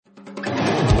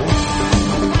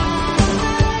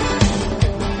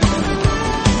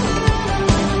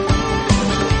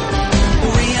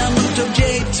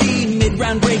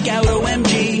Zion breakout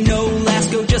OMG. No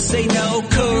Lasco, just say no.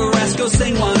 Carrasco,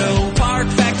 St. Juano. Park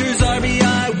factors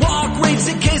RBI. Walk rates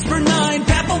at case per 9.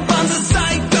 Papelbon's a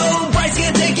psycho. Bryce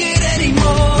can't take it anymore.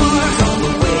 Who's on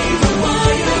the waiver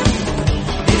wire?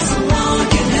 If someone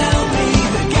can help me,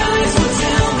 the guys will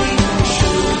tell me.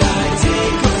 Should I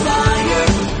take a flyer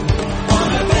on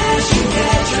a bashing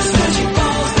catcher, smashing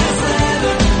balls past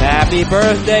leather? Happy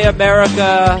birthday,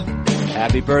 America.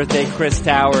 Happy birthday, Chris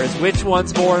Towers. Which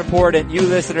one's more important? You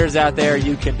listeners out there,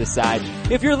 you can decide.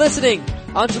 If you're listening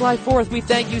on July 4th, we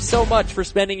thank you so much for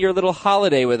spending your little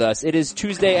holiday with us. It is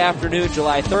Tuesday afternoon,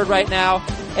 July 3rd right now,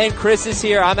 and Chris is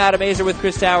here. I'm Adam Azer with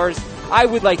Chris Towers. I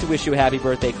would like to wish you a happy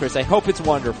birthday, Chris. I hope it's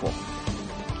wonderful.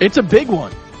 It's a big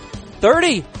one.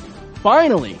 30!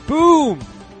 Finally. Boom!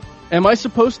 Am I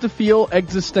supposed to feel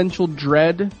existential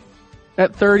dread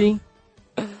at 30?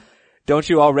 Don't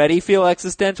you already feel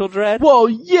existential dread? Well,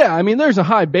 yeah, I mean, there's a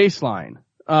high baseline.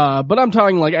 But I'm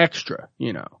talking like extra,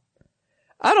 you know.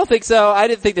 I don't think so. I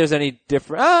didn't think there's any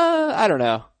different. I don't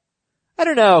know.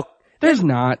 There's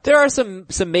not. There are some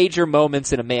major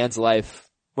moments in a man's life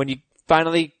when you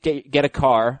finally get a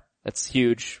car. That's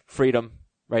huge. Freedom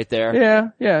right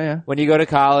there. Yeah. When you go to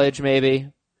college,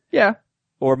 maybe. Yeah.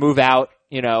 Or move out,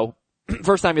 you know,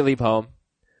 first time you leave home.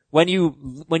 When you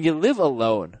live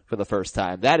alone for the first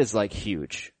time, that is like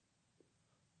huge.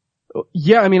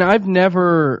 Yeah, I mean, I've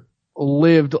never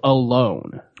lived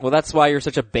alone. Well, that's why you're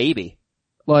such a baby.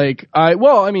 No,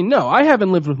 I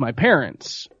haven't lived with my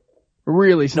parents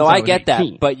really since I was get 18.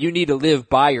 that, but you need to live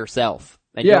by yourself.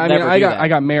 And yeah, I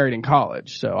got married in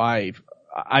college, so I've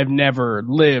never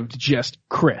lived just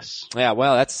Chris. Yeah,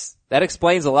 well, that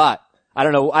explains a lot. I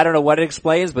don't know what it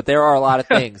explains, but there are a lot of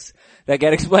things that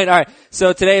get explained. All right.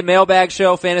 So today, mailbag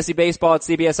show, fantasy baseball at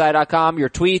cbsi.com, your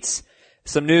tweets,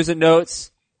 some news and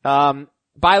notes, buy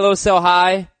low, sell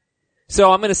high. So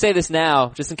I'm going to say this now,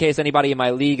 just in case anybody in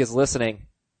my league is listening.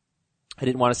 I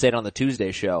didn't want to say it on the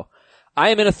Tuesday show.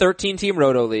 I am in a 13-team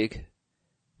Roto league.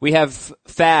 We have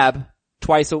Fab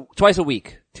twice a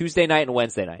week, Tuesday night and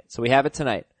Wednesday night. So we have it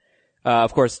tonight.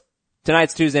 Of course,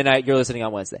 tonight's Tuesday night. You're listening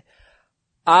on Wednesday.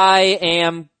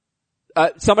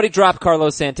 Somebody dropped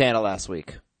Carlos Santana last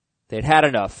week. They'd had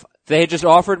enough. If they had just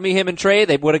offered me him in trade,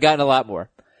 they would have gotten a lot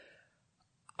more.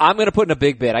 I'm going to put in a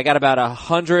big bid. I got about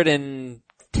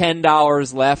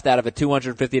 $110 left out of a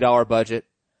 $250 budget.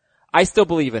 I still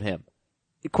believe in him.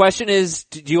 The question is,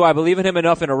 do I believe in him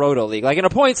enough in a Roto league? Like in a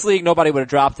points league, nobody would have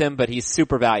dropped him, but he's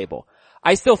super valuable.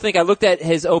 I still think, I looked at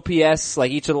his OPS like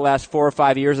each of the last 4 or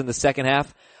 5 years in the second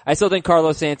half. I still think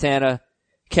Carlos Santana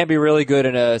can be really good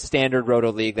in a standard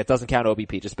Roto league that doesn't count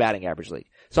OBP, just batting average league.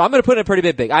 So I'm going to put in a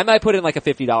pretty big. I might put in like a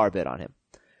 $50 bid on him.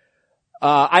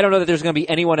 I don't know that there's going to be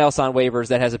anyone else on waivers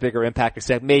that has a bigger impact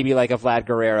except maybe like a Vlad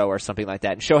Guerrero or something like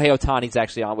that. And Shohei Ohtani's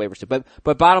actually on waivers too.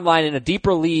 But bottom line, in a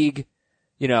deeper league,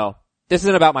 you know, this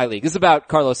isn't about my league. This is about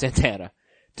Carlos Santana.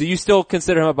 Do you still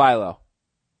consider him a buy low?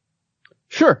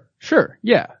 Sure.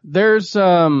 Yeah. There's,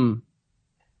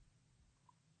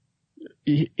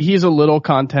 he's a little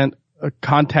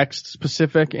context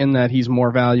specific in that he's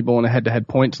more valuable in a head-to-head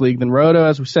points league than Roto,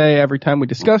 as we say every time we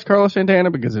discuss Carlos Santana,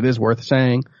 because it is worth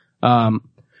saying. I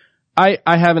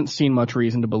haven't seen much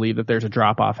reason to believe that there's a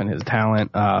drop-off in his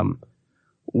talent.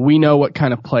 We know what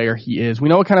kind of player he is. We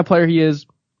know what kind of player he is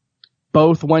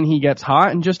both when he gets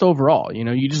hot and just overall. You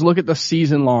know, you just look at the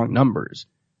season-long numbers,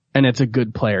 and it's a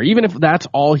good player. Even if that's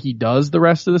all he does the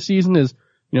rest of the season is,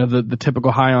 you know, the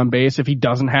typical high on base, if he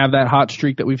doesn't have that hot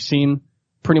streak that we've seen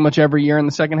pretty much every year in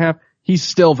the second half, he's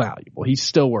still valuable. He's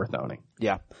still worth owning.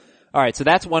 Yeah. All right, so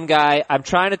that's one guy. I'm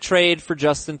trying to trade for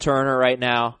Justin Turner right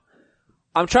now.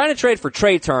 I'm trying to trade for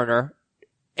Trey Turner,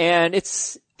 and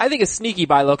I think it's sneaky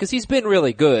buy low because he's been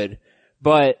really good,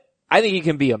 but I think he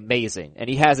can be amazing, and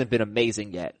he hasn't been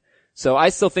amazing yet. So I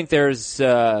still think there's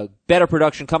better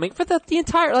production coming for the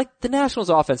entire, like, the Nationals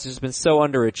offense has been so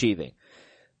underachieving.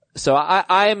 So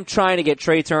I'm trying to get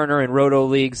Trey Turner in Roto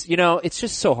leagues. You know, it's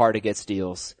just so hard to get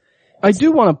steals. I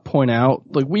do want to point out,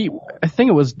 like, I think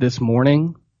it was this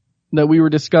morning that we were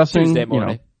discussing. Tuesday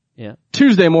morning. You know, yeah.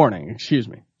 Tuesday morning, excuse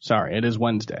me. Sorry, it is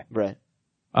Wednesday. Right.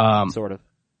 Sort of.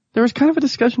 There was kind of a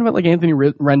discussion about, like, Anthony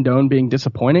Rendon being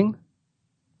disappointing.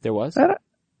 There was?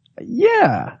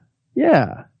 Yeah.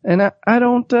 And I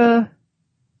don't,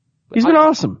 he's been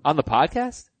awesome. On the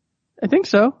podcast? I think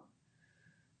so.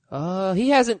 He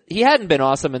hadn't been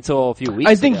awesome until a few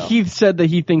weeks ago. I think Heath said that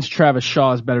he thinks Travis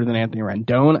Shaw is better than Anthony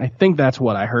Rendon. I think that's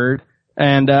what I heard.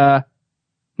 And, no,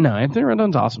 Anthony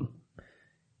Rendon's awesome.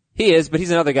 He is, but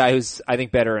he's another guy who's, I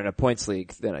think, better in a points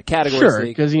league than a categories league. Sure,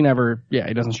 because he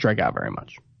doesn't strike out very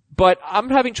much. But I'm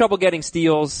having trouble getting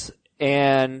steals,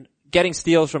 and getting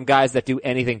steals from guys that do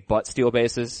anything but steal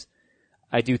bases.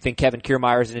 I do think Kevin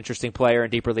Kiermaier is an interesting player in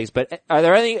deeper leagues, but are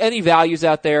there any values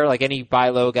out there, like any buy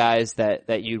low guys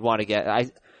that you'd want to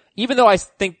get? Even though I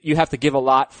think you have to give a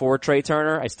lot for Trey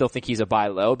Turner, I still think he's a buy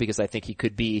low because I think he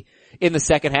could be, in the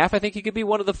second half, I think he could be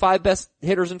one of the 5 best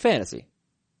hitters in fantasy.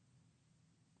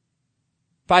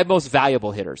 5 most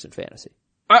valuable hitters in fantasy.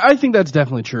 I think that's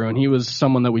definitely true, and he was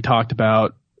someone that we talked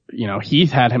about. You know,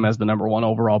 Heath had him as the number 1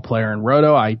 overall player in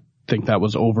Roto. I think that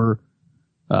was over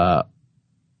a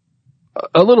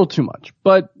little too much,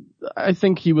 but I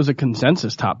think he was a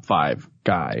consensus top 5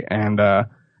 guy. And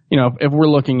you know, if we're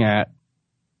looking at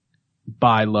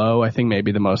buy low, I think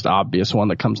maybe the most obvious one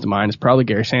that comes to mind is probably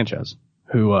Gary Sanchez,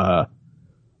 who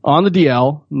on the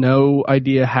DL, no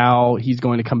idea how he's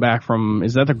going to come back from,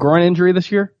 is that a groin injury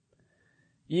this year?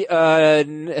 I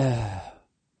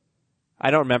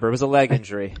don't remember. It was a leg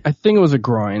injury. I think it was a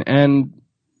groin, and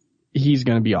he's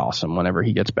going to be awesome whenever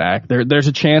he gets back. There's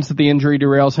a chance that the injury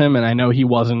derails him, and I know he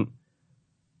wasn't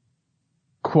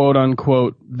quote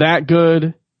unquote that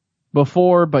good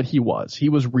before, but he was. He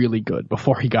was really good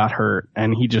before he got hurt,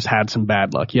 and he just had some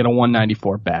bad luck. He had a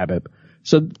 194 BABIP.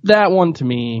 So that one to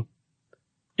me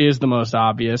is the most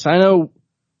obvious. I know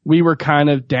we were kind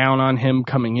of down on him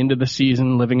coming into the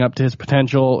season, living up to his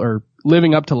potential, or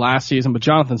living up to last season, but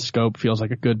Jonathan Scope feels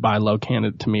like a good buy low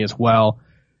candidate to me as well.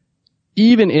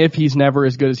 Even if he's never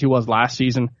as good as he was last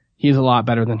season, he's a lot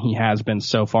better than he has been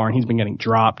so far, and he's been getting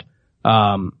dropped.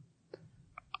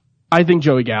 I think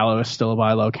Joey Gallo is still a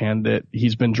buy low candidate.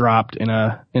 He's been dropped in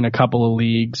a couple of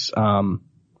leagues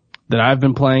that I've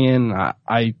been playing in.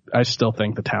 I still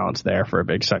think the talent's there for a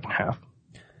big second half.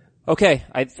 Okay,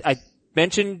 I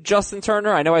mentioned Justin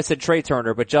Turner. I know I said Trey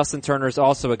Turner, but Justin Turner is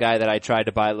also a guy that I tried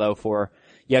to buy low for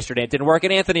yesterday. It didn't work.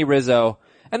 And Anthony Rizzo.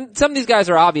 And some of these guys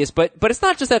are obvious, but it's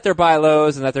not just that they're buy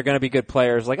lows and that they're going to be good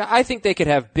players. Like, I think they could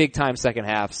have big time second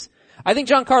halves. I think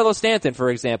Giancarlo Stanton, for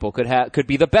example, could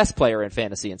be the best player in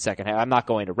fantasy in second half. I'm not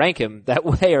going to rank him that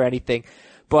way or anything,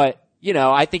 but, you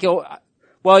know, I think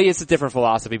it's a different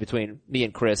philosophy between me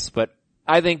and Chris, but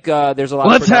I think, there's a lot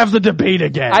Let's have the debate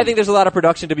again. I think there's a lot of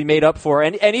production to be made up for,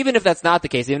 and even if that's not the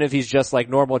case, even if he's just like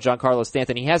normal Giancarlo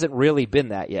Stanton, he hasn't really been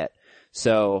that yet.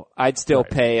 So I'd still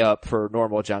pay up for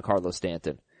normal Giancarlo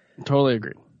Stanton. Totally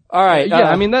agree. All right. Yeah,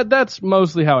 I mean, that's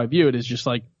mostly how I view it, is just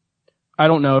like, I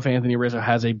don't know if Anthony Rizzo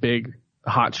has a big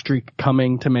hot streak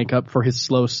coming to make up for his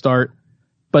slow start,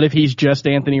 but if he's just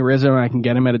Anthony Rizzo and I can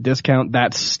get him at a discount,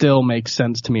 that still makes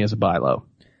sense to me as a buy low.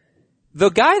 The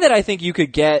guy that I think you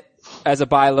could get as a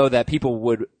buy low that people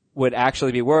would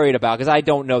actually be worried about, because I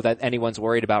don't know that anyone's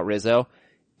worried about Rizzo,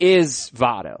 is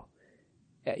Votto.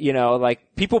 You know,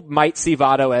 like, people might see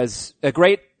Votto as a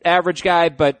great average guy,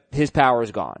 but his power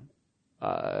is gone.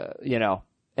 You know,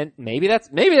 and maybe that's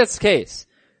the case.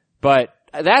 But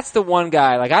that's the one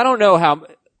guy, like, I don't know how,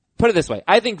 put it this way,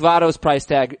 I think Votto's price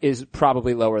tag is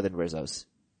probably lower than Rizzo's.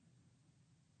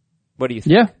 What do you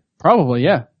think? Yeah, probably,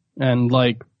 yeah. And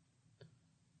like,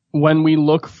 when we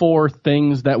look for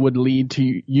things that would lead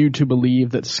to you to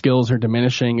believe that skills are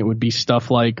diminishing, it would be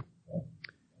stuff like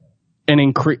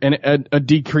a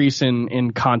decrease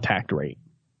in contact rate.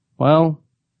 Well,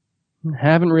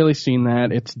 haven't really seen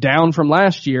that. It's down from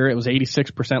last year. It was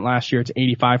 86% last year. It's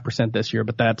 85% this year,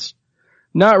 but that's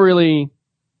not really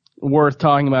worth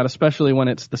talking about, especially when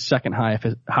it's the second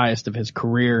highest of his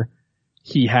career.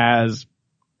 He has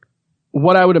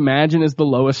what I would imagine is the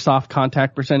lowest soft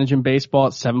contact percentage in baseball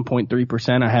at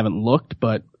 7.3%. I haven't looked,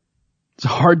 but it's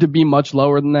hard to be much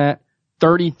lower than that.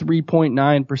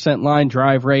 33.9% line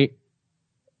drive rate.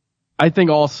 I think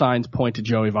all signs point to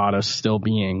Joey Votto still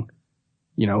being,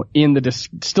 you know,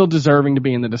 still deserving to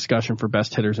be in the discussion for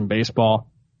best hitters in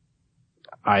baseball.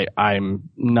 I'm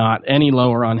not any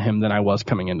lower on him than I was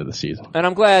coming into the season. And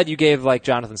I'm glad you gave like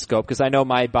Jonathan Scope, because I know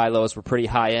my buy lows were pretty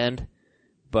high end,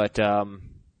 but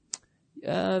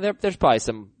there's probably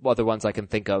some other ones I can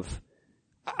think of.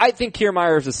 I think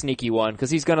Kiermaier is a sneaky one, because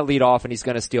he's going to lead off and he's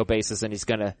going to steal bases and he's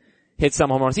going to hit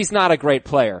some home runs. He's not a great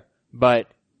player, but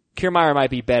Kiermaier might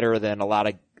be better than a lot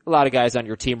of guys on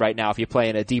your team right now if you play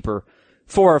in a deeper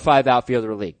 4 or 5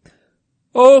 outfielder league.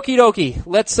 Okie dokie.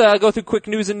 Let's go through quick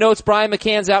news and notes. Brian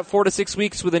McCann's out 4 to 6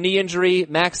 weeks with a knee injury.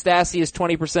 Max Stassi is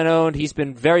 20% owned. He's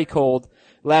been very cold.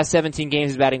 Last 17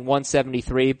 games he's batting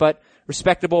 173, but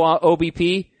respectable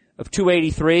OBP of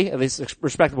 283, at least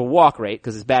respectable walk rate,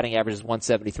 because his batting average is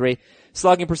 173.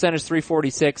 Slugging percentage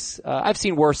 346. I've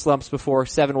seen worse slumps before.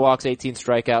 7 walks, 18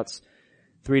 strikeouts,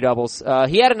 3 doubles.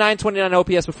 He had a 929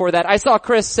 OPS before that. I saw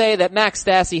Chris say that Max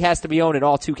Stassi has to be owned in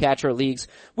all 2 catcher leagues.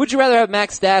 Would you rather have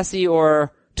Max Stassi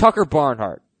or Tucker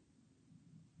Barnhart?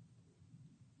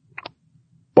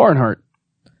 Barnhart.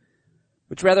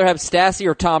 Would you rather have Stassi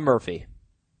or Tom Murphy?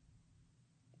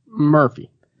 Murphy.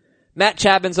 Matt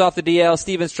Chapman's off the DL.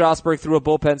 Steven Strasburg threw a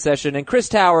bullpen session. And Chris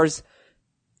Towers,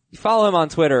 you follow him on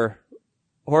Twitter.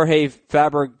 Jorge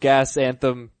Fabregas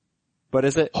anthem. What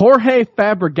is it? Jorge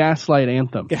Fabregaslight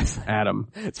anthem. Adam.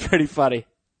 It's pretty funny.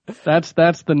 That's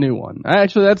the new one.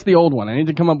 Actually, that's the old one. I need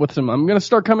to come up with some. I'm going to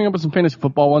start coming up with some fantasy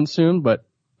football ones soon, but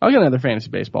I'll get another fantasy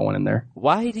baseball one in there.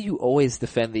 Why do you always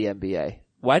defend the NBA?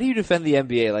 Why do you defend the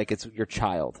NBA like it's your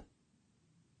child?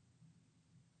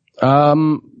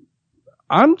 I'm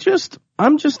just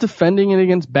defending it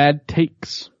against bad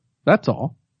takes. That's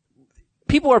all.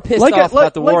 People are pissed off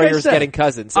about the Warriors getting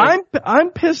Cousins. I'm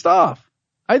pissed off.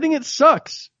 I think it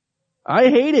sucks. I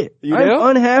hate it.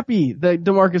 I'm unhappy that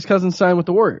DeMarcus Cousins signed with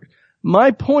the Warriors.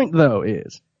 My point though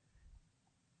is,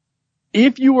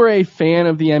 if you were a fan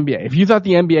of the NBA, if you thought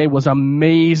the NBA was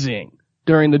amazing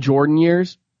during the Jordan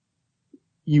years,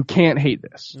 you can't hate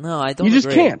this. No, I don't. You just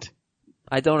can't.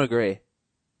 I don't agree.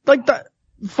 Like that,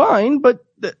 fine, but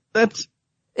that's.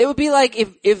 It would be like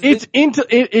if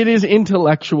it is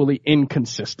intellectually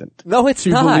inconsistent. No, it's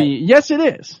not. Yes, it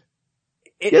is.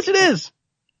 Yes, it is.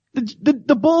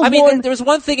 The Bulls. I mean, there was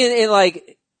one thing in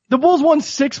like the Bulls won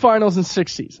 6 finals in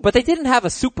 6 seasons, but they didn't have a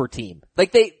super team.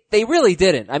 Like they really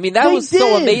didn't. I mean, that was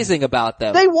so amazing about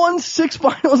them. They won 6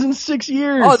 finals in 6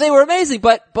 years. Oh, they were amazing,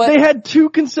 but they had 2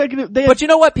 consecutive. But you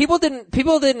know what? People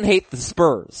didn't hate the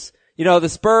Spurs. You know, the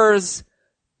Spurs.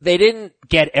 They didn't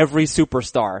get every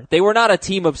superstar. They were not a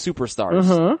team of superstars.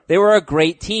 Uh-huh. They were a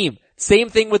great team. Same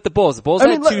thing with the Bulls. The Bulls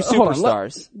had 2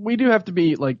 superstars. We do have to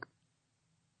be like,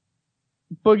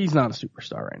 Boogie's not a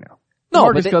superstar right now. No,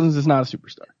 Marcus Cousins is not a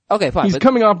superstar. Okay, fine. He's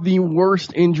coming off the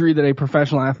worst injury that a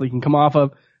professional athlete can come off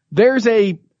of. There's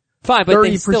a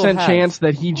 30% chance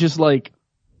that he just like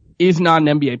is not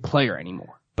an NBA player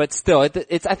anymore. But still, I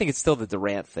think it's still the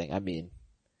Durant thing. I mean,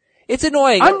 it's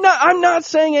annoying. I'm not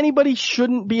saying anybody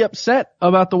shouldn't be upset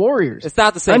about the Warriors. It's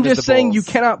not the same. I'm just saying you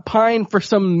cannot pine for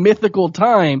some mythical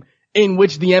time in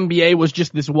which the NBA was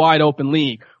just this wide open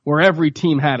league where every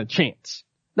team had a chance.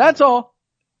 That's all.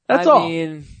 That's all. I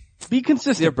mean, be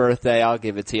consistent. It's your birthday. I'll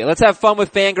give it to you. Let's have fun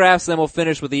with Fangraphs, then we'll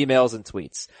finish with emails and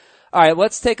tweets. All right,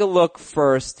 let's take a look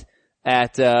first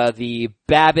at the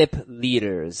BABIP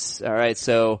leaders. All right,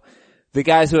 so the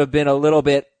guys who have been a little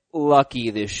bit lucky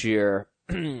this year.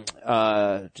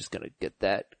 Just gonna get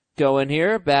that going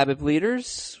here. BABIP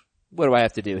leaders. What do I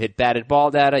have to do? Hit batted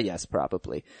ball data? Yes,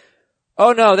 probably.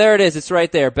 Oh no, there it is. It's right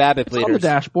there. BABIP leaders. On the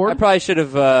dashboard. I probably should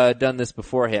have done this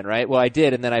beforehand, right? Well, I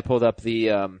did, and then I pulled up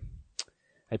the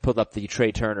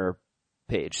Trey Turner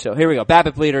page. So here we go.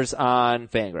 BABIP leaders on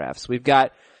Fangraphs. We've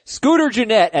got Scooter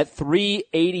Gennett at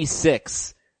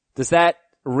 386. Does that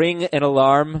ring an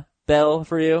alarm bell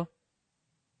for you?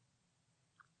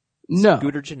 No.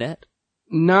 Scooter Gennett?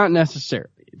 Not necessarily.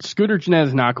 Scooter Gennett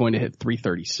is not going to hit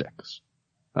 336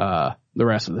 the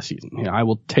rest of the season. You know, I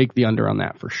will take the under on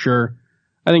that for sure.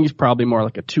 I think he's probably more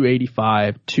like a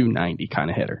 285, 290 kind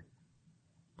of hitter.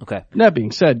 Okay. That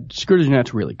being said, Scooter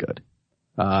Gennett's really good.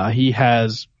 He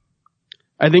has,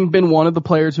 I think, been one of the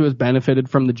players who has benefited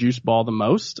from the juice ball the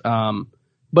most.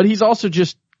 But he's also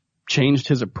just changed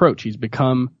his approach. He's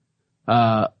become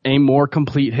a more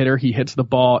complete hitter. He hits the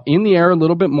ball in the air a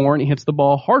little bit more, and he hits the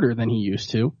ball harder than he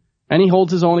used to. And he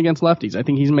holds his own against lefties. I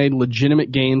think he's made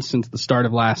legitimate gains since the start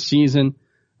of last season.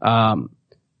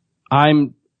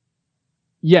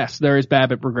 Yes, there is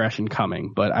BABIP regression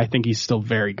coming, but I think he's still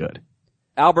very good.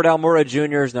 Albert Almora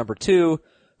Jr. is number 2.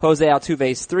 Jose Altuve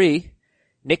is 3.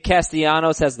 Nick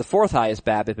Castellanos has the 4th highest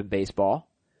BABIP in baseball.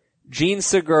 Gene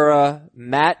Segura,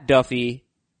 Matt Duffy,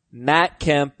 Matt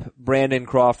Kemp, Brandon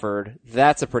Crawford.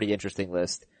 That's a pretty interesting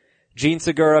list. Gene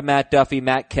Segura, Matt Duffy,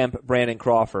 Matt Kemp, Brandon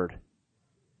Crawford.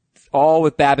 All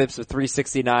with BABIPs of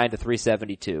 369 to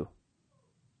 372.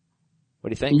 What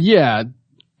do you think? Yeah.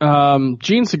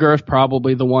 Gene Segura is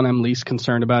probably the one I'm least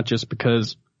concerned about just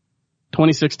because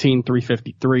 2016,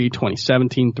 353,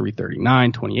 2017,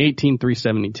 339, 2018,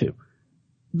 372.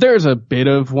 There's a bit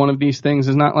of one of these things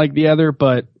is not like the other,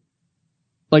 but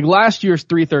like last year's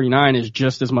 339 is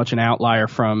just as much an outlier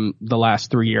from the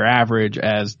last 3-year average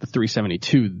as the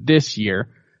 372 this year.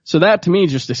 So that to me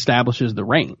just establishes the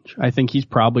range. I think he's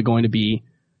probably going to be,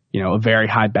 you know, a very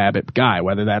high BABIP guy,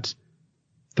 whether that's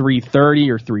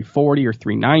 330 or 340 or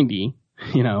 390,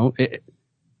 you know,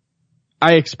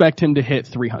 I expect him to hit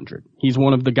 300. He's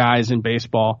one of the guys in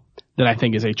baseball that I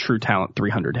think is a true talent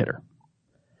 300 hitter.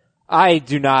 I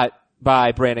do not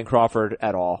buy Brandon Crawford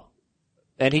at all.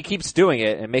 And he keeps doing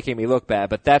it and making me look bad,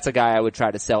 but that's a guy I would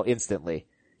try to sell instantly.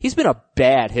 He's been a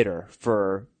bad hitter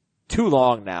for too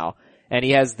long now. and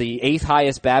he has the 8th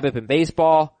highest BABIP in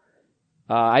baseball.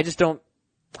 I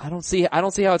don't see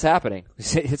how it's happening.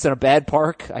 It's in a bad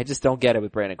park. I just don't get it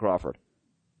with Brandon Crawford.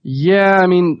 Yeah, I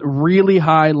mean, really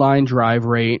high line drive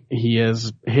rate. He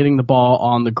is hitting the ball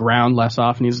on the ground less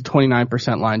often. He has a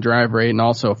 29% line drive rate and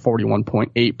also a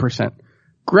 41.8%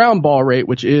 ground ball rate,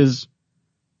 which is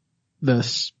the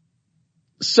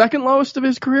second lowest of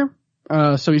his career.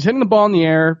 So he's hitting the ball in the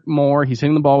air more. He's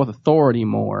hitting the ball with authority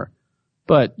more.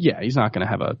 But yeah, he's not going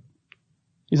to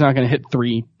hit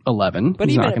 311.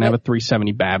 He's not going to have a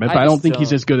 370 BABIP. I don't think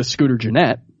he's as good as Scooter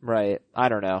Gennett. Right. I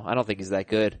don't know. I don't think he's that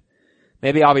good.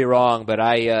 Maybe I'll be wrong, but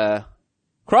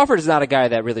Crawford is not a guy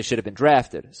that really should have been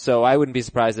drafted. So I wouldn't be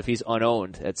surprised if he's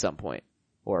unowned at some point.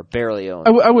 Or barely owned.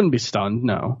 I wouldn't be stunned,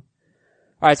 no.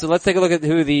 Alright, so let's take a look at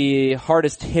who the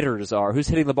hardest hitters are. Who's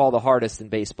hitting the ball the hardest in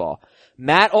baseball?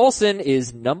 Matt Olson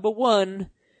is number 1.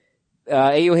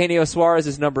 Eugenio Suarez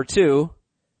is number 2.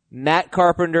 Matt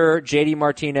Carpenter, JD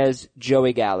Martinez,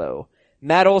 Joey Gallo.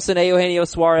 Matt Olson, Eugenio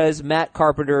Suarez, Matt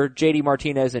Carpenter, JD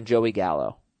Martinez, and Joey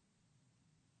Gallo.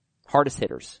 Hardest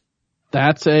hitters.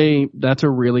 That's a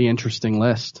really interesting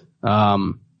list.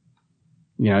 You're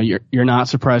not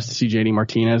surprised to see JD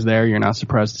Martinez there. You're not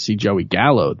surprised to see Joey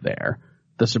Gallo there.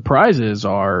 The surprises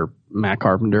are Matt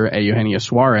Carpenter, Eugenio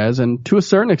Suarez, and to a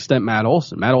certain extent Matt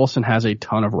Olson. Matt Olson has a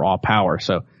ton of raw power,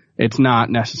 so it's not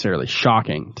necessarily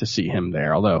shocking to see him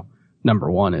there, although number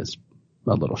 1 is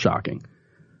a little shocking.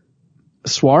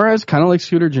 Suarez, kind of like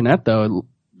Scooter Gennett, though,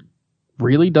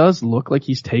 really does look like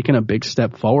he's taken a big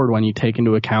step forward when you take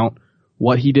into account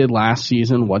what he did last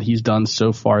season, what he's done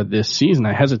so far this season.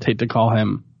 I hesitate to call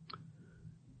him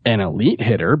an elite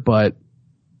hitter, but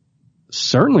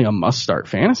certainly a must-start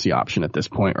fantasy option at this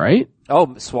point, right?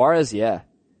 Oh, Suarez, yeah.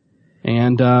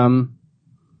 And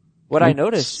what I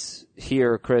notice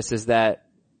here, Chris, is that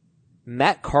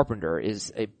Matt Carpenter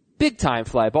is a big-time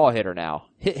fly ball hitter now.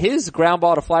 His ground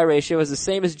ball to fly ratio is the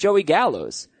same as Joey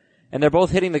Gallo's. And they're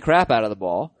both hitting the crap out of the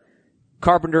ball.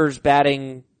 Carpenter's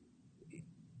batting,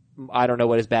 I don't know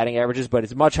what his batting average is, but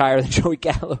it's much higher than Joey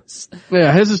Gallo's.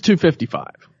 Yeah, his is 255.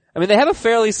 I mean, they have a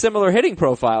fairly similar hitting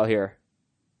profile here.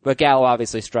 But Gallo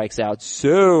obviously strikes out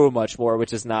so much more,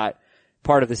 which is not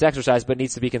part of this exercise, but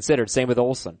needs to be considered. Same with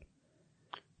Olson.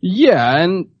 Yeah,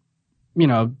 and,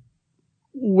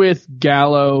 with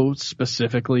Gallo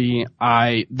specifically,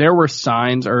 there were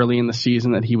signs early in the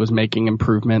season that he was making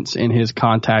improvements in his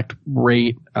contact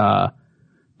rate,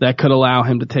 that could allow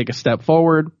him to take a step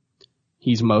forward.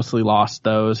 He's mostly lost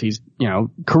those. He's,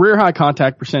 career high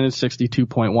contact percentage,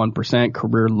 62.1%,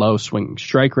 career low swinging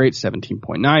strike rate,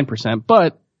 17.9%,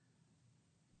 but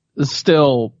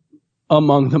still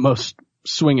among the most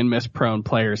swing and miss prone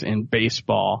players in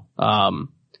baseball.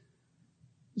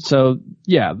 So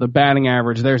yeah, the batting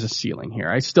average, there's a ceiling here.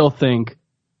 I still think,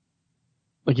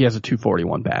 he has a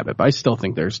 241 BABIP. I still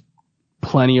think there's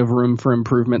plenty of room for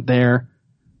improvement there,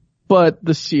 but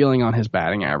the ceiling on his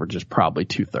batting average is probably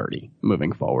 230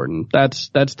 moving forward, and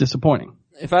that's disappointing.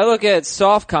 If I look at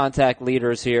soft contact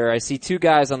leaders here, I see 2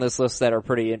 guys on this list that are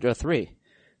 3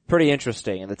 pretty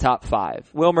interesting in the top 5.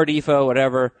 Wilmer Difo,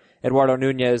 whatever. Eduardo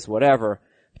Nunez, whatever.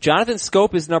 Jonathan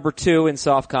Scope is number 2 in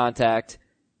soft contact.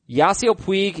 Yasiel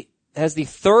Puig has the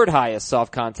 3rd highest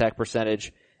soft contact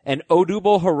percentage, and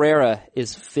Odubel Herrera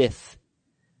is 5th.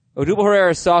 Odubel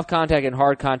Herrera's soft contact and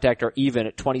hard contact are even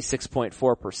at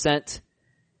 26.4%.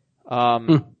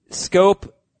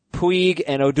 Scope, Puig,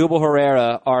 and Odubel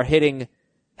Herrera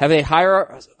have a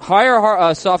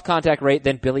higher soft contact rate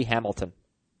than Billy Hamilton.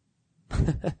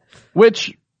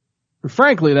 Which,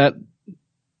 frankly,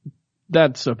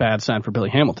 that's a bad sign for Billy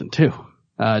Hamilton too.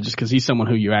 Just cause he's someone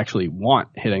who you actually want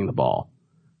hitting the ball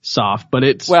soft, but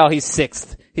he's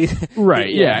 6th.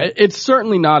 Right. Yeah. It's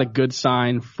certainly not a good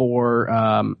sign for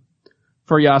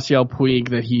Yasiel Puig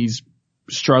that he's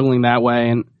struggling that way.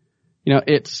 And,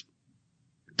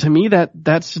 to me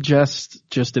that suggests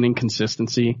just an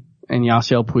inconsistency in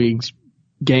Yasiel Puig's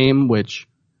game, which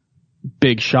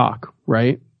big shock,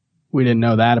 right? We didn't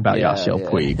know that about Yasiel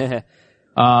Puig.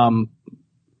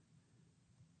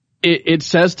 It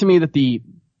says to me that the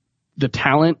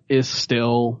talent is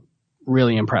still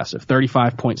really impressive.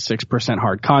 35.6%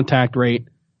 hard contact rate.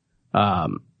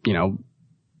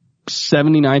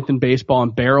 79th in baseball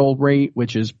and barrel rate,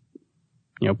 which is,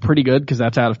 pretty good because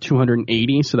that's out of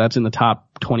 280. So that's in the top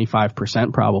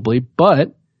 25% probably,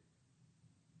 but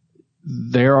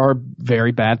there are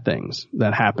very bad things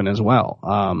that happen as well.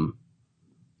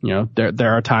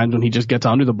 There are times when he just gets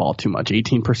under the ball too much.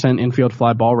 18% infield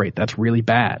fly ball rate. That's really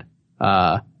bad.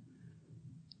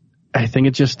 I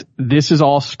think this is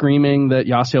all screaming that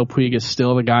Yasiel Puig is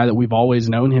still the guy that we've always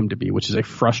known him to be, which is a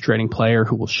frustrating player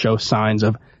who will show signs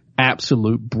of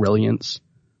absolute brilliance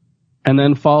and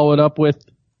then follow it up with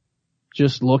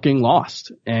just looking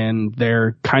lost. And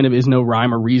there kind of is no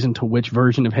rhyme or reason to which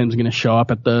version of him is going to show up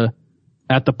at the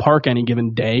park any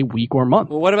given day, week, or month.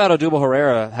 Well, what about Odubel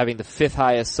Herrera having the 5th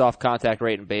highest soft contact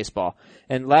rate in baseball?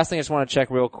 And last thing I just want to check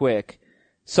real quick.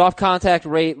 Soft contact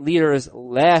rate leaders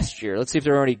last year. Let's see if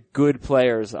there are any good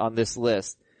players on this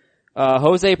list.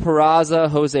 Jose Peraza,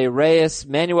 Jose Reyes,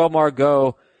 Manuel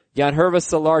Margot, Yangervis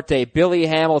Solarte, Billy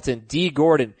Hamilton, D.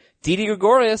 Gordon, Didi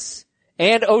Gregorius,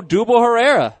 and Odubel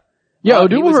Herrera. Yeah,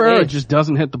 Odubel Herrera just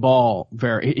doesn't hit the ball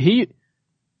very.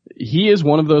 He is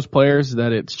one of those players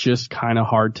that it's just kind of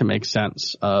hard to make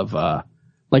sense of.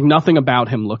 Like nothing about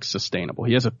him looks sustainable.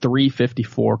 He has a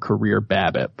 354 career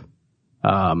BABIP.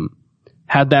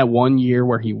 Had that one year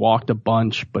where he walked a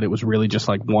bunch, but it was really just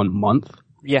like 1 month.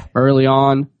 Yeah. Early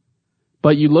on.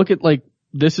 But you look at like,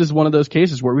 this is one of those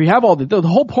cases where we have all the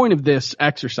whole point of this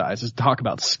exercise is to talk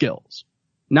about skills.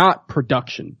 Not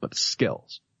production, but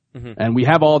skills. Mm-hmm. And we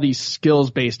have all these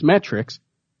skills-based metrics,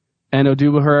 and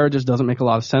Odubel Herrera just doesn't make a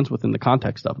lot of sense within the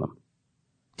context of them.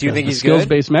 Do you think he's good?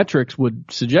 Skills-based metrics would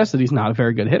suggest that he's not a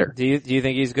very good hitter. Do you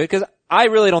think he's good? Because I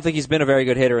really don't think he's been a very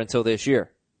good hitter until this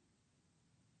year.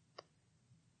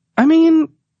 I mean,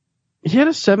 he had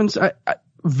a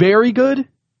very good,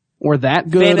 or that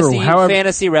good, or however.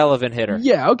 Fantasy relevant hitter.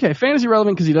 Yeah, okay, fantasy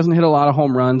relevant because he doesn't hit a lot of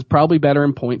home runs, probably better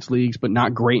in points leagues, but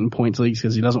not great in points leagues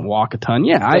because he doesn't walk a ton.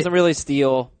 Yeah, doesn't really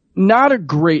steal. Not a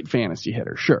great fantasy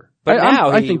hitter, sure. But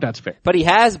I think that's fair. But he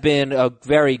has been a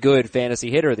very good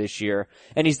fantasy hitter this year,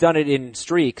 and he's done it in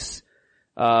streaks.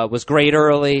 Was great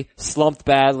early, slumped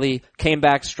badly, came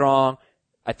back strong.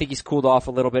 I think he's cooled off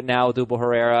a little bit now, Odubel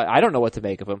Herrera. I don't know what to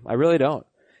make of him. I really don't.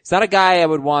 He's not a guy I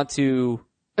would want to.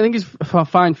 I think he's a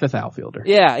fine fifth outfielder.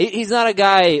 Yeah, he's not a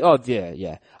guy. Oh,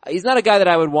 yeah. He's not a guy that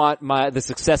I would want the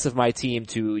success of my team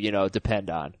to,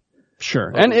 depend on. Sure,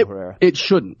 and it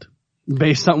shouldn't,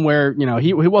 based on where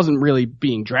he wasn't really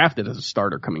being drafted as a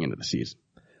starter coming into the season.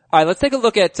 All right, let's take a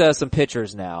look at some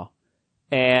pitchers now,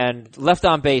 and left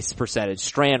on base percentage,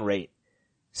 strand rate.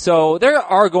 So there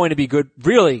are going to be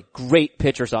really great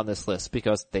pitchers on this list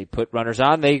because they put runners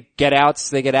on, they get outs,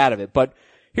 they get out of it. But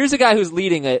here's a guy who's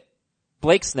leading it,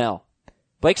 Blake Snell.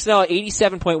 Blake Snell,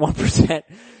 87.1%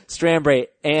 strand rate,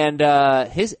 and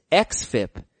his xFIP.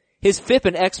 His FIP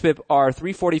and xFIP are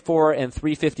 344 and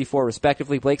 354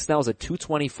 respectively. Blake Snell is a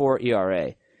 2.24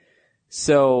 ERA.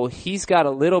 So he's got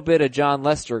a little bit of John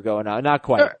Lester going on. Not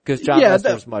quite, because John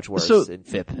Lester's much worse in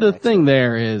FIP. The thing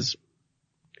there is,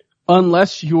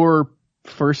 unless your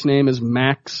first name is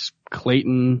Max,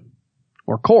 Clayton,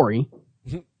 or Corey,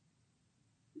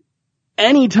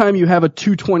 anytime you have a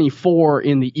 224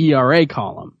 in the ERA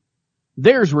column,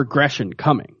 there's regression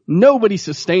coming. Nobody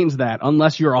sustains that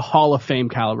unless you're a Hall of Fame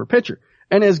caliber pitcher.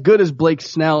 And as good as Blake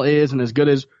Snell is, and as good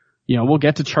as, we'll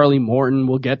get to Charlie Morton,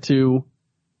 we'll get to,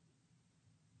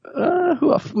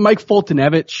 Mike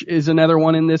Foltynewicz is another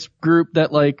one in this group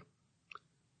that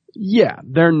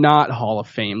they're not Hall of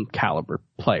Fame caliber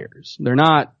players. They're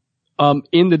not,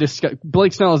 in the discussion.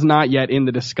 Blake Snell is not yet in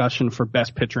the discussion for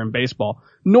best pitcher in baseball,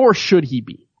 nor should he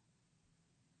be.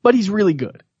 But he's really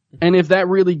good. And if that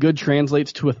really good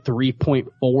translates to a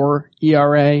 3.4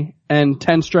 ERA and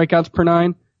 10 strikeouts per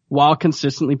 9 while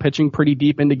consistently pitching pretty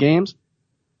deep into games,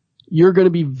 you're going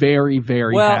to be very,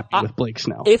 very happy with Blake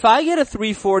Snell. If I get a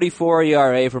 3.44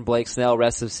 ERA from Blake Snell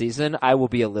rest of season, I will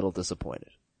be a little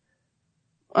disappointed.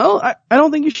 Well, I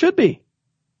don't think you should be.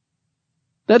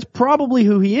 That's probably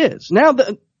who he is. Now,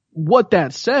 what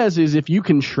that says is if you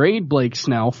can trade Blake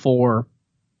Snell for,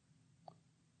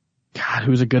 God,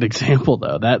 who's a good example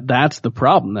though? That's the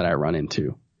problem that I run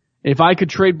into. If I could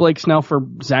trade Blake Snell for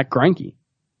Zach Greinke,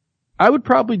 I would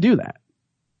probably do that.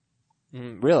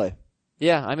 Really?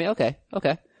 Yeah, I mean, okay.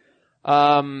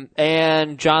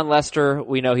 And John Lester,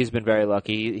 we know he's been very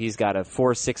lucky. He's got a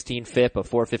 4.16 FIP, a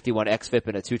 4.51 xFIP,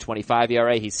 and a 2.25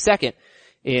 ERA. He's second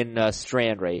in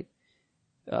strand rate.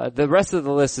 The rest of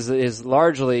the list is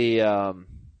largely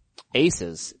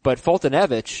aces, but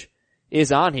Foltynewicz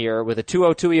is on here with a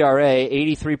 2.02 ERA,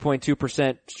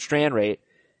 83.2% strand rate.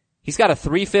 He's got a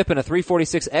 3 FIP and a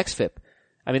 3.46 xFIP.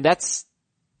 I mean, that's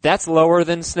lower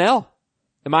than Snell.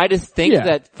 Am I to think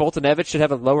that Foltynewicz should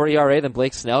have a lower ERA than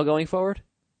Blake Snell going forward?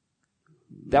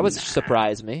 That would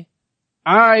surprise me.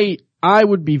 I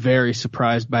would be very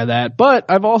surprised by that, but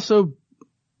I've also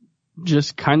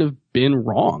just kind of been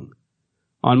wrong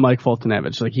on Mike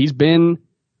Foltynewicz. He's been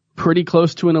pretty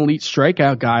close to an elite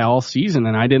strikeout guy all season,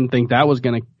 and I didn't think that was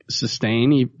going to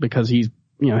sustain because he's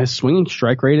his swinging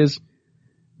strike rate is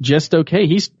just okay.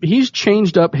 He's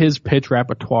changed up his pitch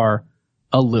repertoire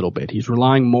a little bit. He's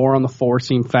relying more on the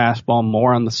four-seam fastball,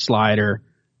 more on the slider.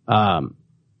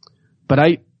 But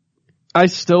I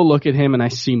still look at him and I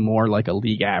see more like a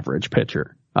league average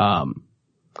pitcher,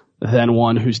 than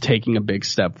one who's taking a big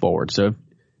step forward. So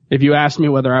if you ask me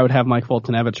whether I would have Mike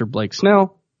Foltynewicz or Blake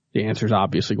Snell, the answer is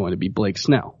obviously going to be Blake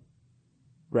Snell.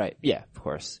 Right. Yeah, of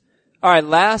course. All right.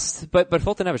 Last, but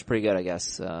Foltynewicz is pretty good, I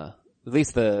guess. At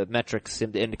least the metrics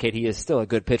seem to indicate he is still a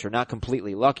good pitcher, not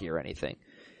completely lucky or anything.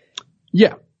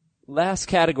 Yeah. Last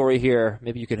category here.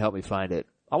 Maybe you can help me find it.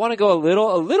 I want to go a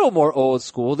little more old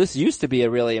school. This used to be a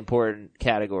really important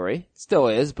category. Still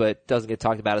is, but doesn't get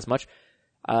talked about as much.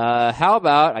 How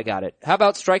about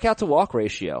strikeout to walk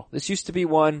ratio? This used to be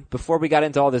one before we got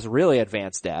into all this really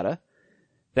advanced data.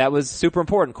 That was super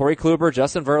important. Corey Kluber,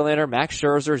 Justin Verlander, Max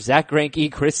Scherzer, Zach Greinke,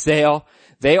 Chris Sale.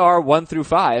 They are 1 through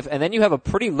 5. And then you have a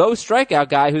pretty low strikeout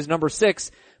guy who's number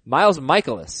 6, Miles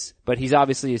Mikolas. But he's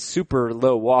obviously a super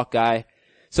low walk guy.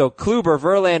 So Kluber,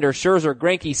 Verlander, Scherzer,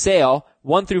 Greinke, Sale,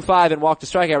 1 through 5 in walk to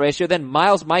strikeout ratio. Then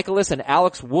Miles Mikolas and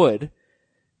Alex Wood.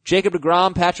 Jacob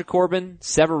deGrom, Patrick Corbin,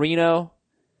 Severino.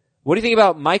 What do you think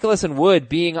about Mikolas and Wood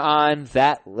being on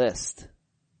that list?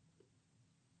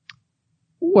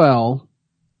 Well,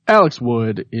 Alex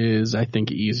Wood is, I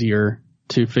think, easier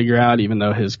to figure out, even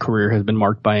though his career has been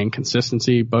marked by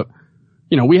inconsistency. But,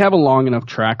 we have a long enough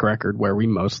track record where we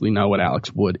mostly know what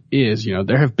Alex Wood is.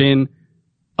 There have been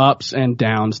ups and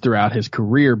downs throughout his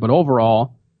career, but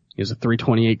overall, he has a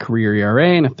 3.28 career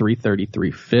ERA and a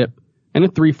 3.33 FIP and a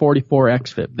 3.44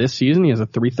 xFIP. This season, he has a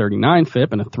 3.39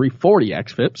 FIP and a 3.40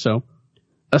 xFIP, so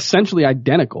essentially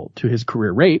identical to his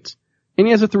career rates. And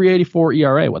he has a 3.84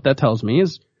 ERA. What that tells me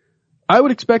is I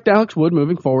would expect Alex Wood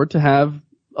moving forward to have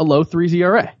a low 3s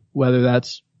ERA, whether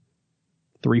that's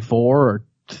 3.4 or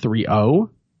 3.0.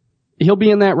 He'll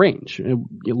be in that range.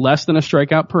 Less than a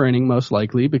strikeout per inning, most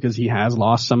likely, because he has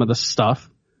lost some of the stuff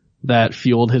that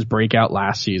fueled his breakout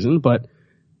last season, but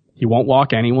he won't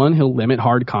walk anyone. He'll limit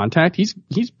hard contact. He's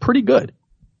pretty good.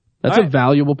 That's a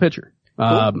valuable pitcher.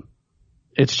 Cool.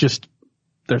 It's just,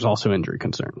 there's also injury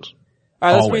concerns.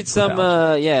 All right, let's read some,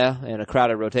 in a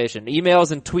crowded rotation.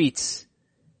 Emails and tweets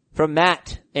from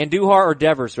Matt. Andujar or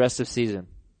Devers rest of season?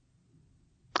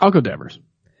 I'll go Devers.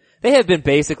 They have been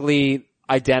basically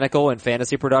identical in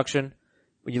fantasy production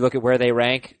when you look at where they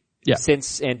rank. Yeah.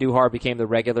 Since Andujar became the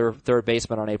regular third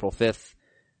baseman on April 5th.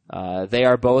 They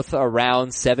are both around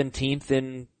 17th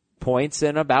in points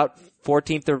and about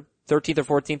 14th or 13th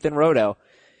or 14th in roto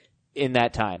in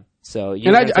that time. So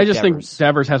I just think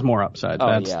Devers has more upside.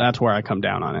 Oh, That's where I come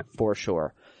down on it. For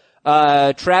sure.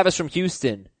 Travis from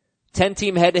Houston,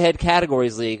 10-team head-to-head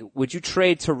categories league. Would you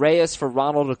trade Torreyes for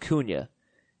Ronald Acuna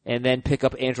and then pick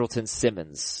up Andrelton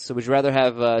Simmons? So would you rather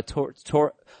have, did I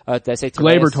say Torreyes?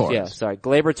 Gleyber Torres. Yeah, sorry.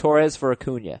 Gleyber Torres for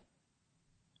Acuna.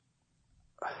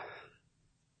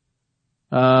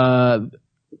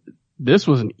 This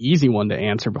was an easy one to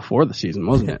answer before the season,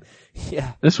 wasn't it?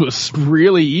 Yeah. This was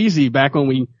really easy back when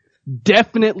we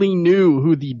definitely knew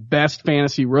who the best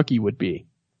fantasy rookie would be.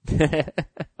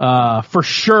 For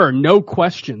sure, no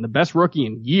question, the best rookie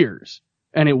in years.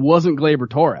 And it wasn't Gleyber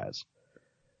Torres.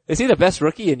 Is he the best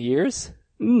rookie in years?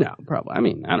 No, probably. I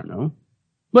mean, I don't know.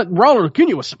 But Ronald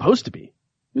Acuna was supposed to be. He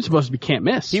was supposed to be can't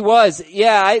miss. He was.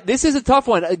 Yeah, this is a tough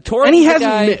one. Torres, and he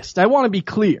hasn't missed. I want to be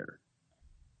clear.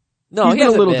 No, he's been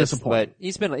a little missed, disappointing. But he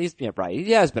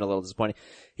has been a little disappointing.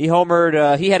 He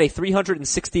homered, he had a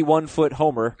 361-foot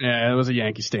homer. Yeah, it was a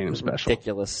Yankee Stadium special.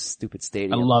 Ridiculous, stupid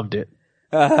stadium. I loved it.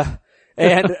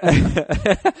 And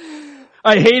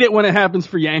I hate it when it happens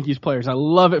for Yankees players. I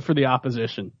love it for the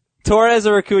opposition. Torres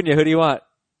or Acuna, who do you want?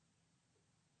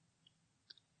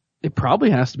 It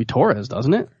probably has to be Torres,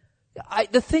 doesn't it?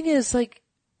 The thing is, he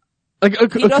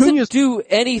Acuna's doesn't do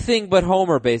anything but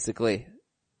homer, basically.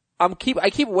 I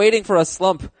keep waiting for a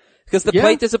slump because the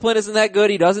plate discipline isn't that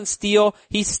good. He doesn't steal.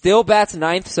 He still bats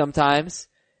ninth sometimes.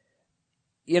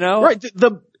 Right.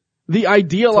 The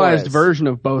idealized Torres. version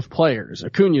of both players.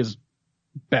 Acuna's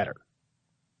better.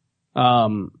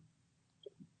 But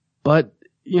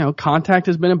contact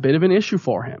has been a bit of an issue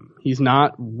for him. He's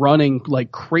not running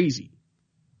like crazy.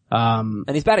 And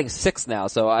he's batting 6th now,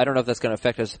 so I don't know if that's going to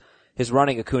affect his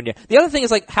running Acuna. The other thing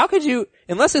is how could you,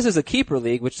 unless this is a keeper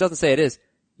league, which doesn't say it is,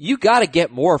 you gotta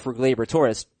get more for Gleyber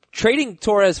Torres. Trading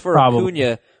Torres for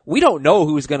Acuna, we don't know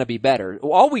who's gonna be better.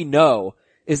 All we know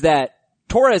is that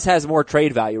Torres has more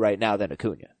trade value right now than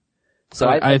Acuna. So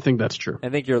I think that's true. I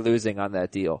think you're losing on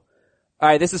that deal.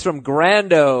 Alright, this is from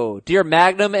Grando. Dear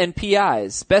Magnum and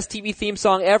PIs, best TV theme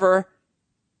song ever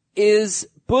is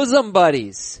Bosom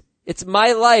Buddies. It's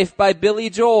My Life by Billy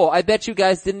Joel. I bet you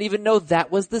guys didn't even know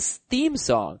that was the theme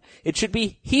song. It should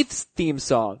be Heath's theme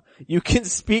song. You can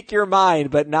speak your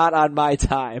mind, but not on my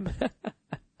time.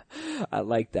 I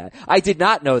like that. I did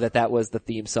not know that that was the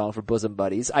theme song for Bosom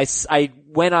Buddies. I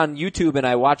went on YouTube and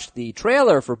I watched the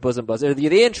trailer for Bosom Buddies, or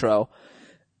the intro.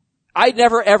 I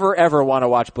never, ever, ever want to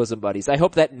watch Bosom Buddies. I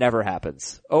hope that never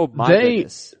happens. Oh my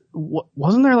goodness.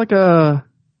 Wasn't there like a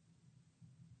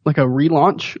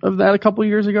relaunch of that a couple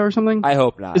years ago or something? I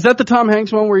hope not. Is that the Tom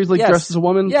Hanks one where he's like Yes. dressed as a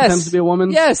woman, Yes. pretends to be a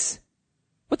woman? Yes.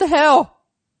 What the hell?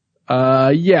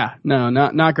 Yeah. No,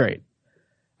 not great.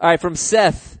 All right, from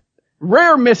Seth.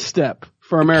 Rare misstep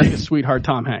for America's sweetheart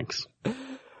Tom Hanks.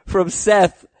 From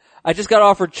Seth. I just got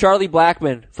offered Charlie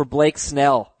Blackmon for Blake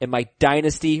Snell in my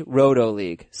Dynasty Roto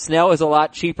League. Snell is a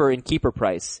lot cheaper in keeper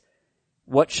price.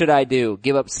 What should I do?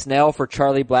 Give up Snell for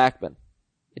Charlie Blackmon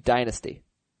in Dynasty.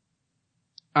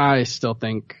 I still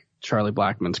think Charlie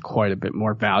Blackmon's quite a bit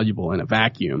more valuable in a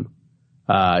vacuum,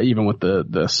 even with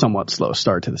the somewhat slow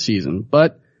start to the season.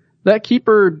 But that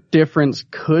keeper difference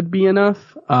could be enough.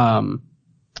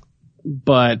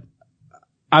 But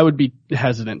I would be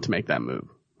hesitant to make that move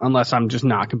unless I'm just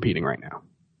not competing right now.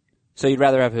 So you'd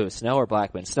rather have who? Snell or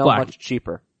Blackmon? Snell Blackmon. Much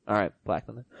cheaper. All right,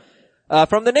 Blackmon then.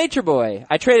 From the Nature Boy,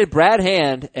 I traded Brad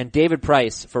Hand and David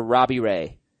Price for Robbie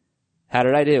Ray. How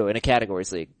did I do in a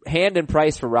categories league? Hand and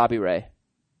Price for Robbie Ray.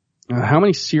 How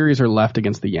many series are left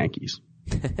against the Yankees?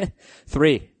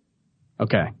 3.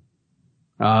 Okay.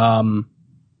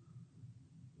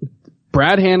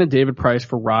 Brad Hand and David Price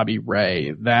for Robbie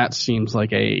Ray. That seems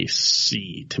like a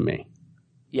C to me.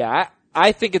 Yeah,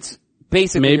 I think it's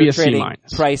basically Maybe you're a C trading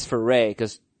minus. Price for Ray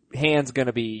because Hand's going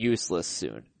to be useless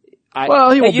soon.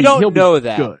 Well, you don't know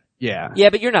that. Good. Yeah.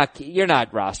 Yeah, but you're not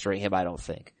rostering him. I don't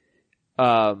think.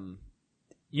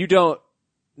 You don't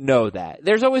know that.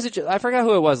 There's always I forgot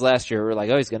who it was last year. We were like,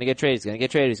 oh, he's going to get traded. He's going to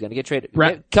get traded. He's going to get traded.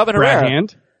 Kelvin Herrera. Brad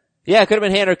Hand? Yeah, it could have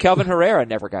been Hand or Kelvin Herrera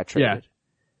never got traded.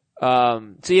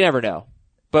 So you never know.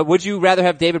 But would you rather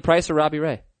have David Price or Robbie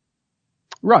Ray?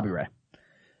 Robbie Ray.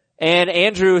 And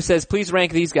Andrew says, please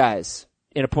rank these guys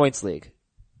in a points league.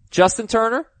 Justin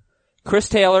Turner, Chris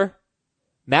Taylor,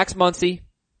 Max Muncy,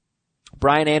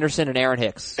 Brian Anderson, and Aaron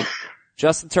Hicks.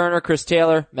 Justin Turner, Chris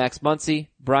Taylor, Max Muncy,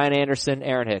 Brian Anderson,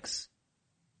 Aaron Hicks.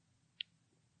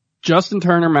 Justin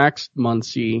Turner, Max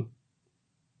Muncy,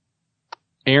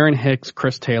 Aaron Hicks,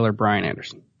 Chris Taylor, Brian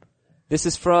Anderson. This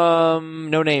is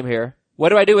from no name here. What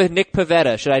do I do with Nick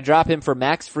Pivetta? Should I drop him for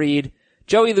Max Fried,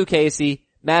 Joey Lucchesi,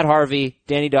 Matt Harvey,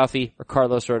 Danny Duffy, or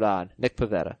Carlos Rodon? Nick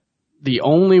Pivetta. The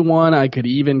only one I could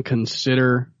even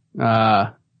consider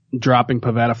dropping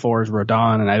Pivetta for is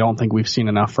Rodon, and I don't think we've seen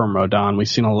enough from Rodon. We've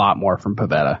seen a lot more from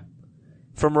Pivetta.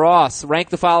 From Ross, rank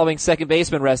the following second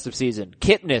baseman rest of season.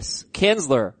 Kipnis,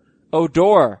 Kinsler,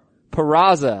 Odor,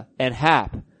 Peraza, and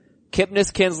Happ.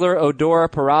 Kipnis, Kinsler, Odor,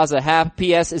 Peraza, Happ.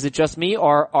 P.S. Is it just me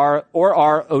or are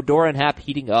Odor and Happ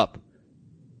heating up?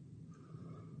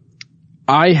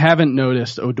 I haven't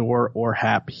noticed Odor or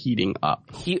Happ heating up.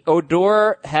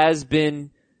 Odor has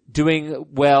been doing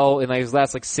well in his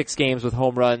last 6 games with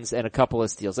home runs and a couple of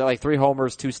steals. They're 3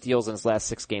 homers, 2 steals in his last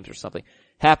 6 games or something.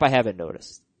 Happ I haven't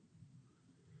noticed.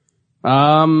 Do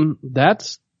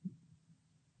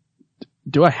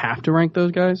I have to rank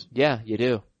those guys? Yeah, you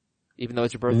do. Even though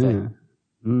it's your birthday. Yeah.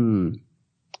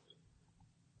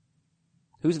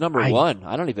 Who's number 1?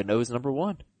 I don't even know who's number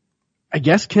 1. I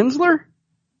guess Kinsler?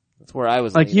 That's where I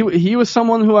was he was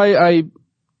someone who I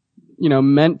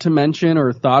meant to mention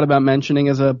or thought about mentioning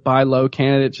as a buy low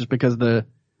candidate just because the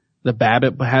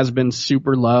BABIP has been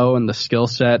super low and the skill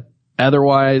set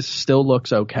otherwise still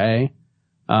looks okay.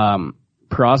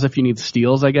 Peraza if you need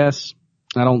steals, I guess.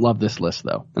 I don't love this list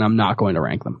though, and I'm not going to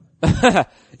rank them.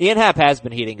 Ian Happ has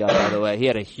been heating up, by the way. He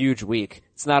had a huge week.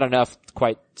 It's not enough to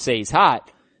quite say he's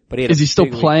hot, but is he still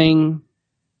playing?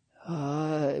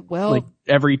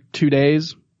 Every 2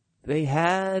 days? They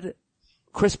had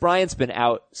Chris Bryant's been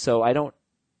out, so I don't.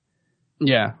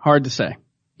 Yeah, hard to say.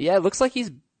 Yeah, it looks like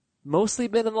he's mostly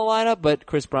been in the lineup, but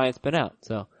Chris Bryant's been out.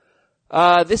 So,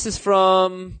 this is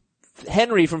from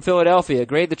Henry from Philadelphia.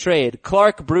 Grade the trade: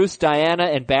 Clark, Bruce, Diana,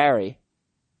 and Barry.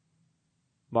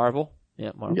 Marvel.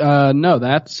 Yeah, Marvel. No,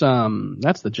 that's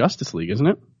the Justice League, isn't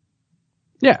it?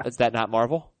 Yeah. Is that not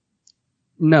Marvel?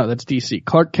 No, that's DC.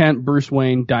 Clark Kent, Bruce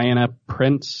Wayne, Diana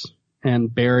Prince,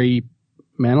 and Barry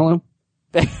Manilow.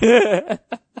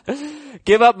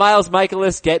 Give up Miles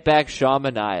Michaelis, get back Sean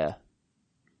Manaea.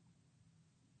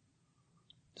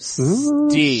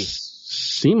 D.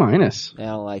 C minus. I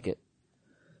don't like it.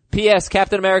 P.S.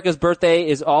 Captain America's birthday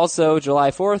is also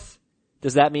July 4th.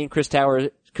 Does that mean Chris Towers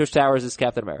is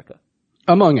Captain America?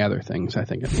 Among other things, I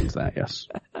think it means that, yes.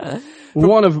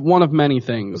 one of many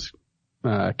things,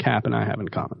 Cap and I have in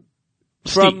common.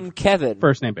 From Steve, Kevin.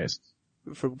 first name basis.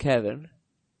 From Kevin.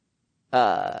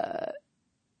 Oh,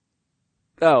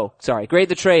 sorry. Grade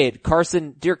the trade.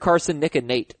 Carson, dear Carson, Nick, and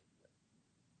Nate.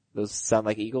 Those sound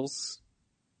like Eagles.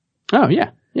 Oh, yeah,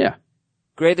 yeah.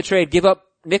 Grade the trade. Give up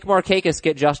Nick Markakis,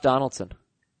 get Josh Donaldson.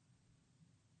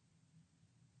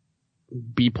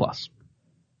 B+.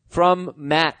 From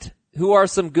Matt. Who are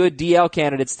some good DL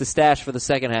candidates to stash for the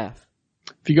second half?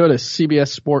 If you go to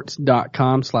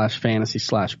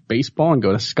cbssports.com/fantasy/baseball and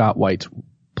go to Scott White's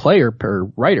player per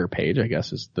writer page, I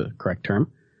guess is the correct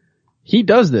term. He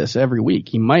does this every week.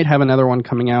 He might have another one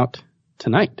coming out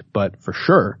tonight, but for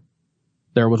sure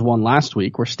there was one last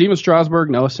week where Steven Strasburg,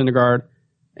 Noah Syndergaard,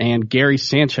 and Gary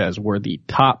Sanchez were the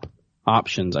top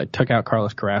options. I took out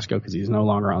Carlos Carrasco because he's no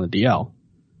longer on the DL,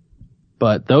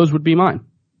 but those would be mine.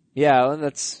 Yeah, and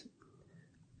that's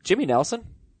Jimmy Nelson.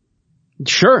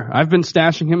 Sure. I've been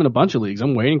stashing him in a bunch of leagues.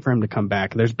 I'm waiting for him to come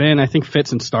back. There's been, I think,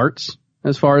 fits and starts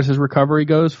as far as his recovery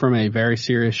goes from a very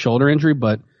serious shoulder injury,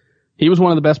 but he was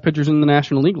one of the best pitchers in the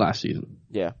National League last season.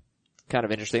 Yeah. Kind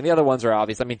of interesting. The other ones are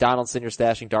obvious. I mean, Donaldson you're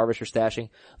stashing, Darvish you're stashing.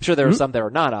 I'm sure there are some that are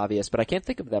not obvious, but I can't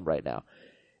think of them right now.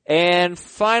 And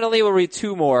finally, we'll read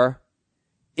two more.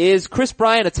 Is Chris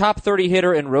Bryant a top 30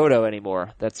 hitter in Roto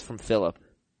anymore? That's from Philip.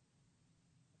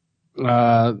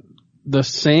 The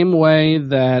same way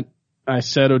that I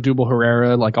said Odubel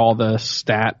Herrera, like all the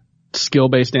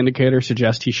skill-based indicators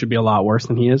suggest he should be a lot worse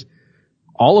than he is.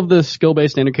 All of the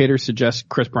skill-based indicators suggest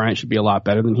Chris Bryant should be a lot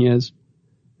better than he is.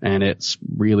 And it's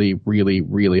really, really,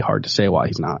 really hard to say why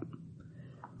he's not.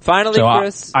 Finally, so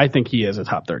Chris. I think he is a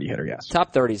top 30 hitter, yes.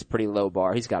 Top 30 is a pretty low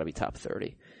bar. He's got to be top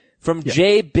 30. From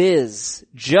Jay Biz,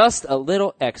 just a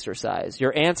little exercise.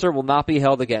 Your answer will not be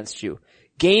held against you.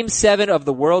 Game 7 of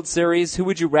the World Series, who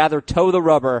would you rather toe the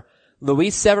rubber,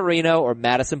 Luis Severino or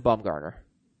Madison Bumgarner?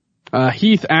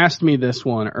 Heath asked me this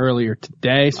one earlier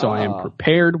today, so I am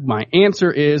prepared. My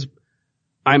answer is,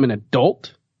 I'm an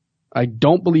adult. I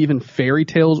don't believe in fairy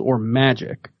tales or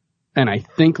magic. And I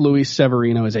think Luis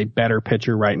Severino is a better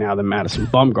pitcher right now than Madison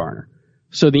Bumgarner.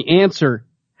 So the answer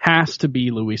has to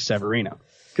be Luis Severino.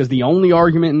 Because the only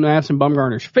argument in Madison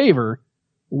Bumgarner's favor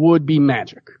would be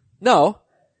magic. No.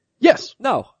 Yes.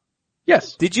 No.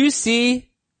 Yes. Did you see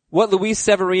what Luis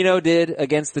Severino did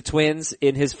against the Twins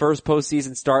in his first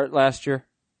postseason start last year?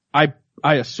 I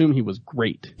assume he was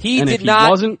great. He did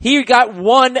not. He got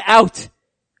one out.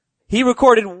 He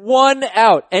recorded one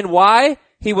out. And why?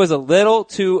 He was a little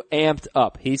too amped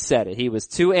up. He said it. He was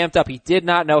too amped up. He did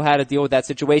not know how to deal with that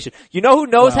situation. You know who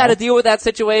knows how to deal with that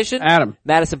situation? Adam.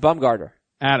 Madison Bumgarner.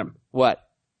 Adam. What?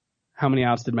 How many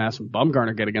outs did Madison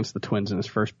Bumgarner get against the Twins in his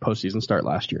first postseason start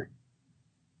last year?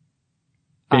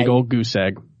 Big old goose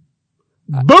egg.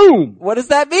 Boom! What does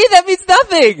that mean? That means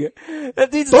nothing.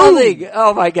 That means nothing.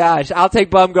 Oh my gosh. I'll take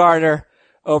Bumgarner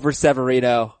over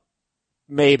Severino.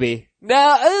 Maybe.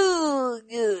 No.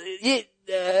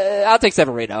 I'll take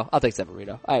Severino.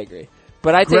 I agree.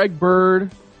 But I take Greg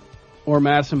Bird or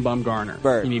Madison Bumgarner.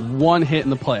 Bird. You need one hit in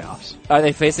the playoffs. Are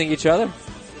they facing each other?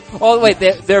 Oh wait,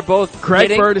 they're both Greg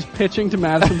hitting? Bird is pitching to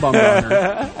Madison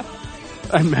Bumgarner.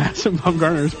 And Madison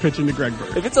Bumgarner is pitching to Greg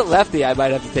Bird. If it's a lefty, I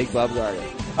might have to take Bumgarner.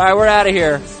 Alright, we're out of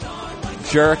here.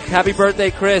 Jerk. Happy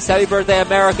birthday, Chris. Happy birthday,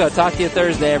 America. Talk to you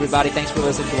Thursday, everybody. Thanks for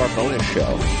listening to our bonus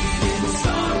show.